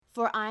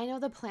For I know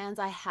the plans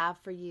I have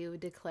for you,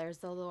 declares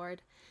the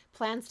Lord,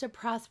 plans to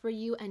prosper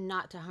you and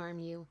not to harm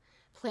you,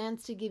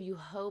 plans to give you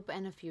hope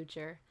and a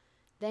future.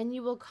 Then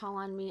you will call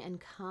on me and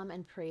come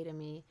and pray to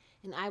me,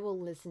 and I will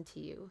listen to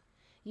you.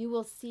 You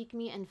will seek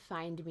me and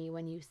find me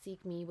when you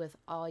seek me with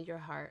all your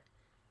heart.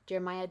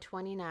 Jeremiah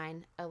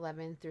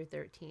 29:11 through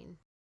 13.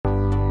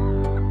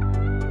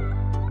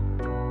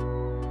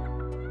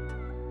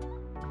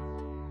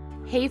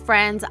 Hey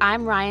friends,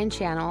 I'm Ryan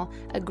Channel,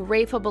 a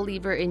grateful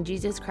believer in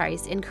Jesus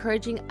Christ,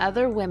 encouraging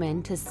other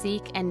women to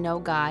seek and know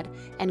God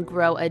and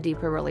grow a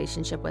deeper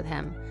relationship with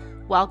Him.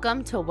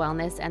 Welcome to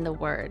Wellness and the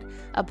Word,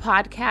 a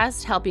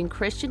podcast helping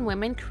Christian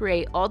women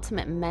create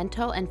ultimate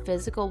mental and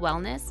physical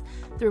wellness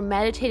through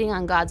meditating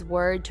on God's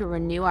Word to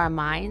renew our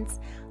minds,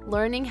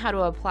 learning how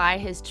to apply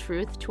His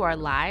truth to our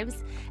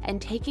lives,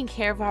 and taking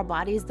care of our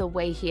bodies the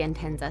way He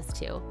intends us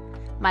to.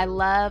 My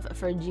love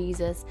for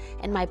Jesus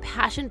and my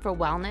passion for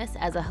wellness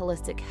as a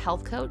holistic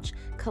health coach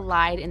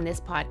collide in this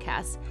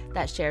podcast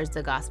that shares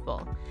the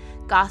gospel.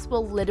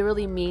 Gospel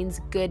literally means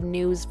good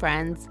news,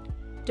 friends.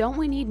 Don't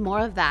we need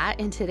more of that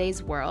in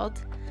today's world?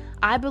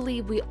 I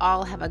believe we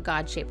all have a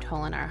God-shaped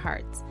hole in our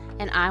hearts,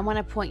 and I want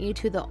to point you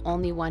to the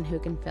only one who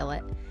can fill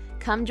it.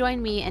 Come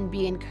join me and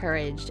be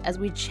encouraged as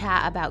we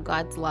chat about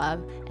God's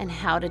love and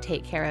how to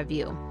take care of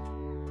you.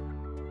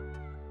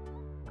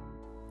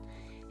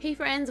 Hey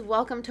friends,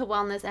 welcome to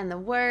Wellness and the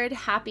Word.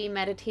 Happy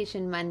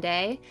Meditation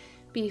Monday.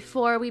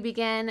 Before we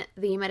begin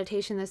the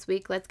meditation this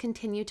week, let's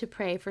continue to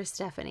pray for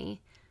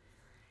Stephanie.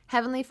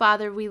 Heavenly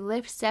Father, we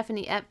lift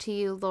Stephanie up to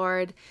you,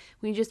 Lord.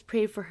 We just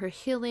pray for her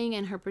healing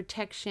and her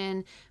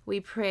protection. We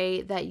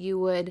pray that you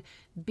would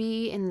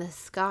be in the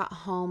Scott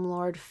home,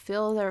 Lord.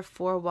 Fill their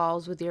four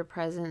walls with your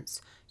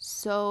presence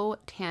so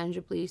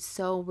tangibly,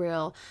 so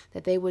real,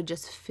 that they would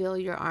just feel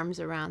your arms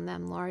around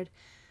them, Lord.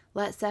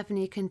 Let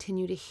Stephanie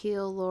continue to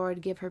heal, Lord.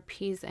 Give her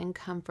peace and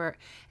comfort,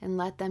 and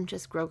let them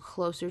just grow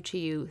closer to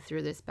you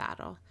through this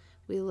battle.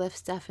 We lift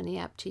Stephanie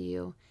up to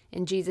you.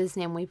 In Jesus'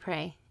 name we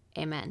pray.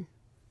 Amen.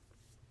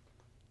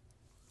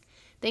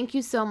 Thank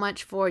you so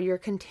much for your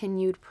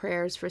continued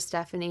prayers for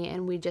Stephanie,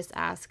 and we just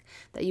ask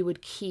that you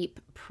would keep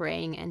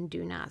praying and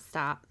do not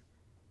stop.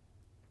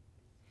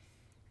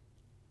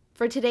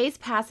 For today's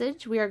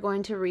passage, we are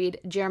going to read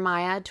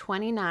Jeremiah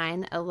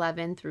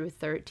 29:11 through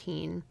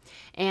 13.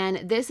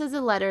 And this is a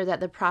letter that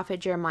the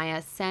prophet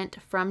Jeremiah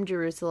sent from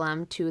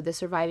Jerusalem to the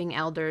surviving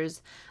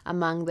elders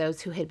among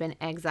those who had been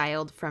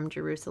exiled from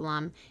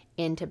Jerusalem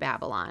into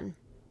Babylon.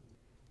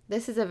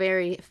 This is a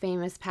very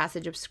famous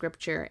passage of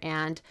scripture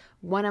and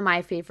one of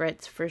my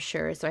favorites for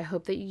sure. So I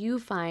hope that you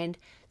find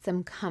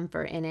some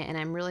comfort in it. And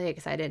I'm really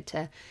excited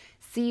to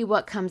see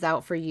what comes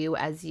out for you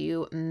as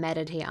you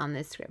meditate on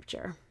this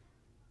scripture.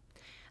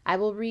 I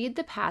will read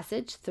the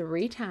passage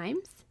 3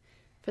 times.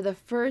 For the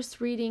first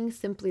reading,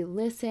 simply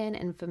listen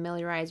and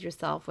familiarize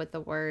yourself with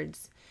the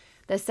words.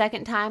 The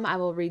second time, I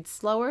will read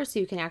slower so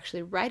you can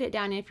actually write it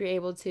down if you're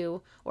able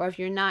to, or if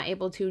you're not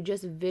able to,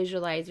 just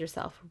visualize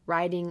yourself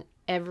writing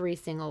every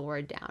single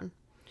word down.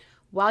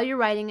 While you're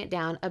writing it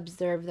down,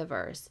 observe the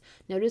verse.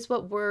 Notice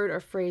what word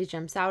or phrase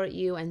jumps out at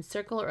you and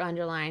circle or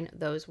underline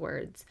those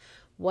words.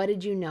 What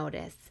did you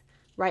notice?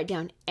 Write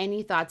down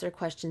any thoughts or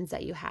questions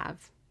that you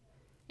have.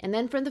 And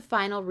then for the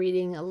final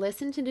reading,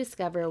 listen to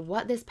discover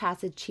what this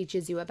passage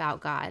teaches you about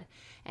God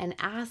and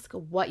ask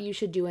what you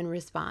should do in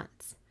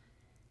response.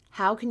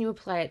 How can you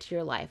apply it to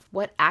your life?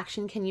 What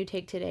action can you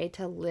take today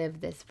to live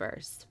this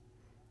verse?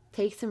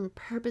 Take some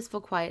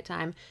purposeful quiet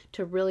time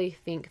to really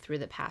think through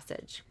the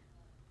passage.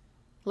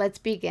 Let's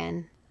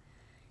begin.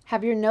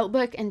 Have your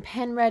notebook and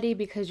pen ready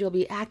because you'll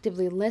be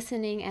actively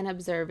listening and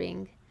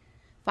observing.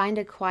 Find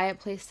a quiet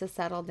place to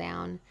settle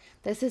down.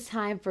 This is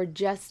time for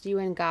just you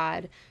and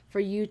God, for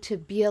you to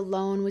be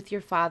alone with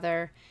your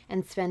Father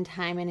and spend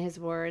time in His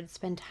Word,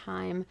 spend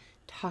time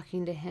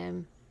talking to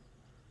Him.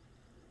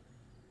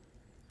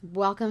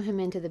 Welcome Him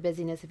into the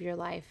busyness of your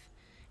life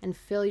and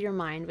fill your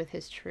mind with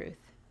His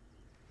truth.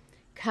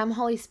 Come,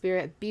 Holy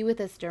Spirit, be with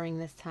us during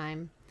this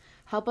time.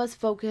 Help us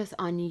focus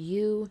on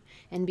you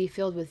and be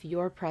filled with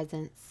your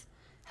presence.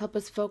 Help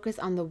us focus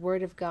on the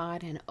Word of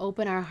God and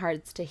open our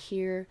hearts to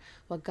hear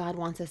what God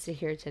wants us to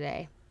hear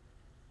today.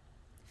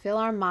 Fill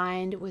our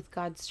mind with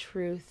God's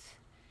truth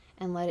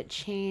and let it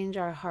change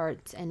our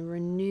hearts and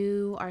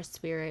renew our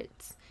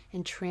spirits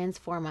and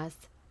transform us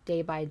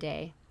day by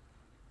day.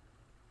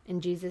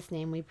 In Jesus'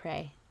 name we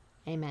pray.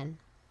 Amen.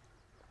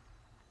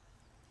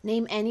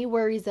 Name any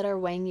worries that are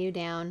weighing you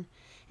down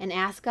and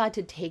ask God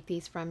to take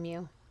these from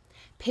you.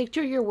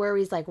 Picture your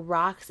worries like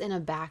rocks in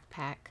a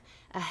backpack,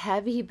 a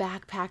heavy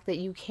backpack that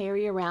you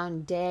carry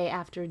around day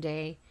after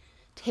day.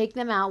 Take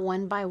them out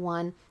one by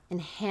one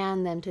and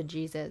hand them to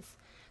Jesus.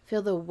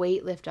 Feel the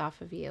weight lift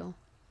off of you.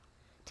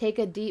 Take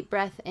a deep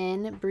breath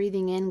in,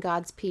 breathing in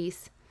God's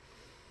peace,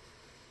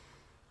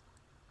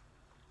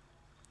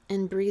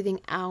 and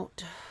breathing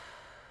out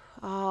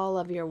all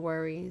of your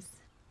worries.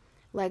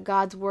 Let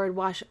God's word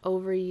wash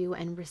over you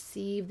and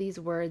receive these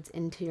words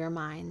into your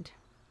mind.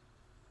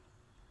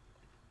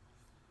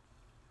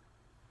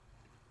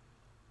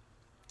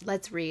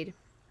 Let's read.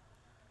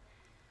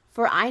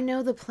 For I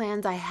know the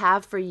plans I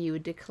have for you,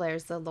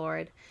 declares the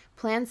Lord.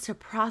 Plans to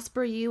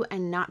prosper you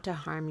and not to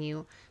harm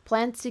you.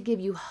 Plans to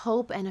give you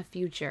hope and a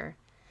future.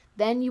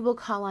 Then you will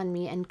call on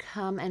me and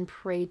come and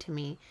pray to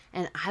me,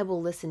 and I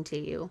will listen to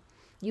you.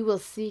 You will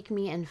seek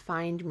me and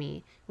find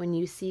me when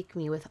you seek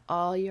me with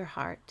all your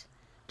heart.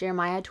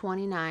 Jeremiah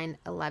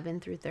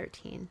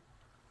 29:11-13.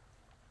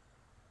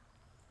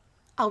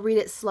 I'll read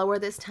it slower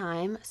this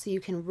time so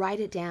you can write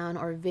it down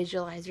or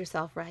visualize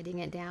yourself writing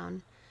it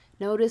down.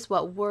 Notice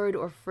what word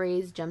or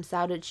phrase jumps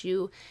out at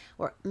you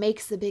or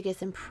makes the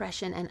biggest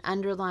impression, and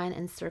underline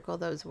and circle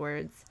those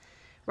words.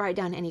 Write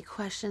down any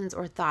questions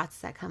or thoughts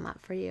that come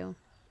up for you.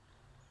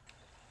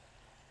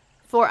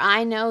 For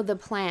I know the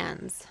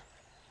plans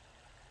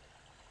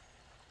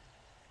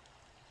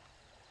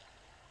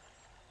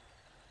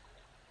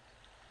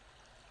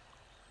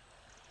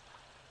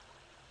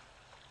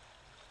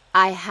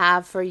I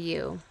have for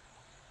you.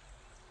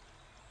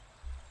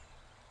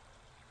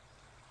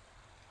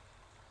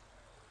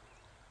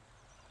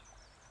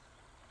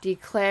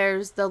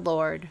 Declares the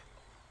Lord.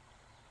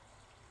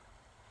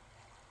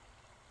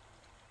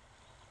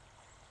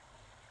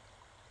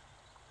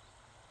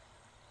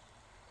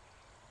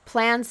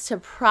 Plans to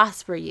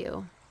prosper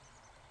you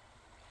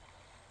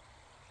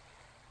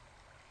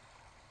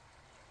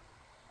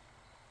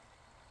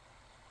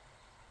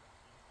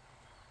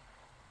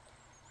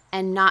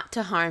and not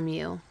to harm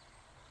you.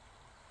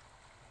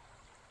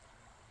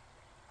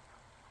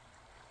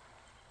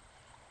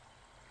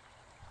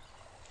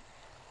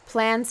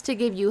 Plans to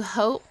give you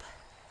hope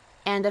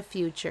and a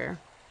future.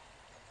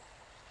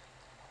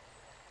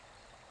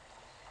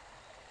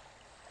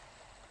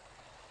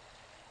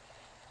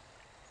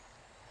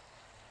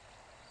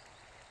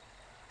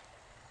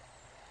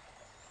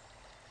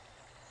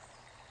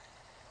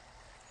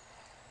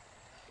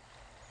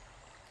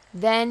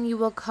 Then you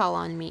will call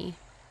on me.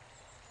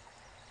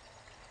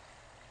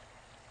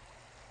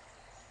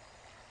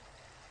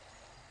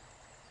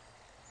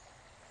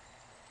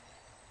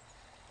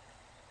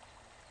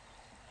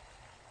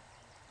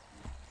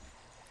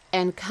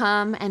 And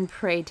come and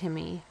pray to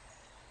me.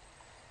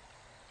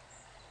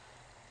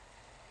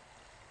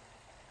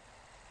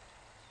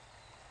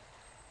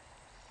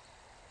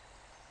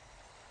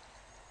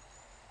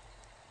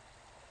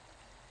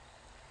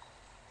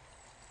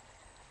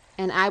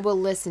 And I will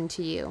listen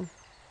to you.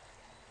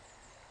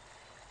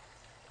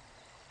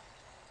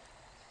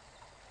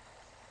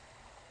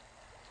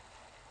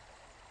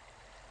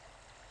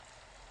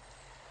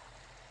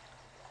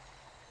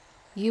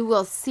 You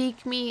will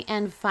seek me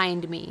and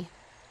find me.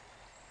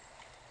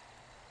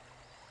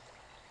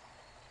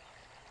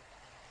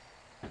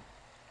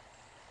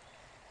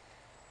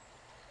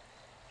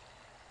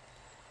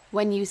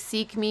 When you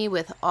seek me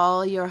with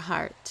all your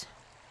heart.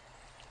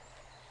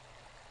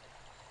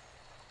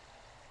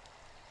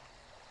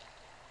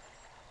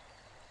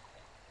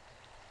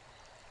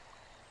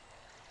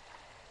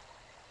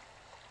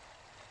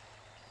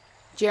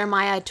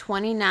 Jeremiah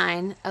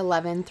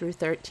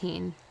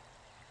 29:11-13.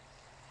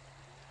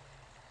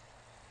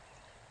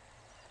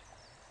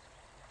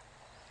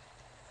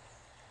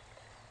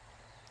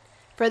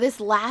 For this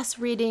last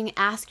reading,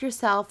 ask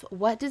yourself,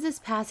 what does this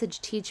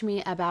passage teach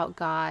me about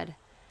God?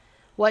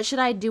 What should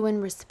I do in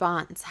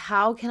response?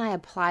 How can I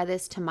apply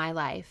this to my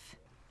life?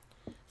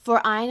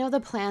 For I know the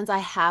plans I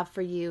have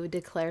for you,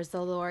 declares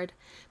the Lord.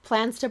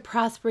 Plans to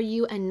prosper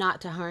you and not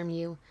to harm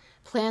you.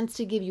 Plans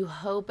to give you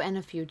hope and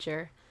a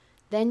future.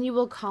 Then you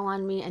will call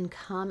on me and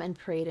come and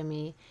pray to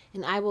me,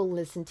 and I will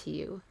listen to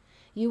you.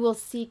 You will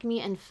seek me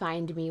and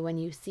find me when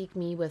you seek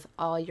me with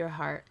all your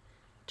heart.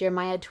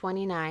 Jeremiah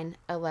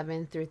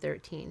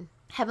 29:11-13.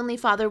 Heavenly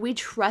Father, we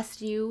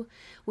trust you.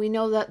 We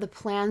know that the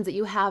plans that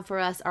you have for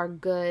us are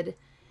good.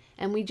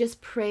 And we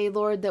just pray,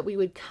 Lord, that we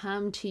would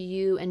come to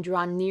you and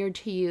draw near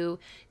to you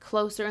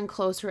closer and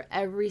closer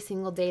every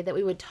single day, that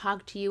we would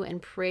talk to you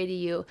and pray to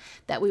you,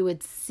 that we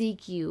would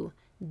seek you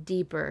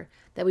deeper,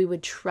 that we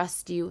would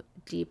trust you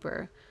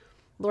deeper.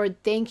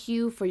 Lord, thank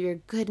you for your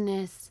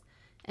goodness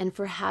and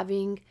for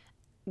having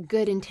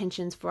good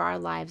intentions for our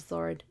lives,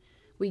 Lord.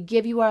 We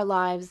give you our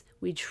lives.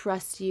 We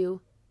trust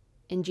you.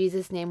 In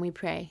Jesus' name we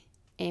pray.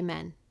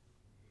 Amen.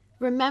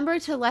 Remember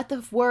to let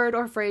the word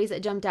or phrase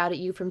that jumped out at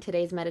you from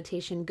today's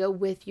meditation go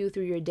with you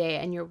through your day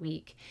and your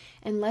week,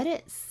 and let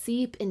it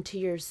seep into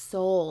your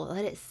soul.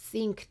 Let it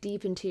sink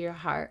deep into your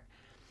heart.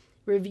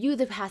 Review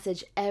the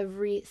passage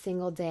every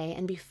single day,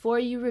 and before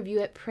you review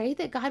it, pray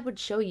that God would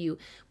show you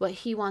what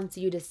he wants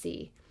you to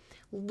see.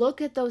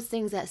 Look at those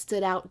things that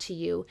stood out to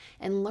you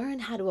and learn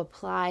how to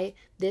apply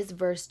this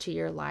verse to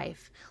your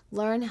life.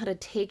 Learn how to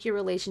take your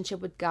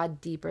relationship with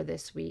God deeper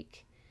this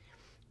week.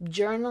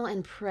 Journal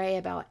and pray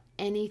about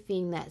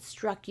anything that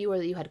struck you or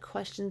that you had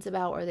questions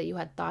about or that you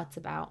had thoughts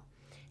about.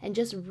 And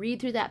just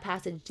read through that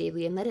passage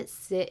daily and let it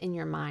sit in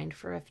your mind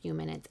for a few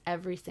minutes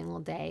every single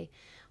day,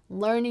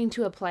 learning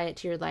to apply it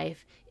to your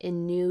life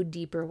in new,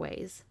 deeper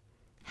ways.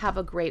 Have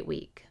a great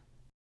week.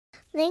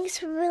 Thanks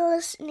for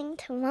listening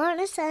to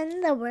Monica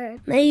and the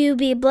Word. May you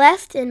be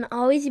blessed and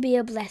always be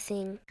a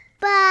blessing.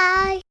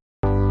 Bye.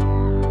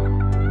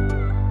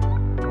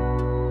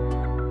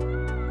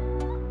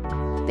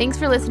 Thanks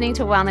for listening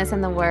to Wellness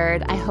in the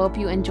Word. I hope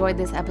you enjoyed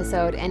this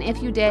episode, and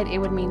if you did, it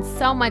would mean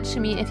so much to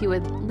me if you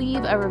would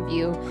leave a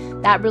review.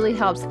 That really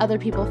helps other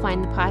people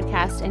find the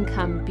podcast and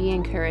come be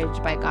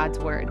encouraged by God's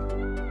Word.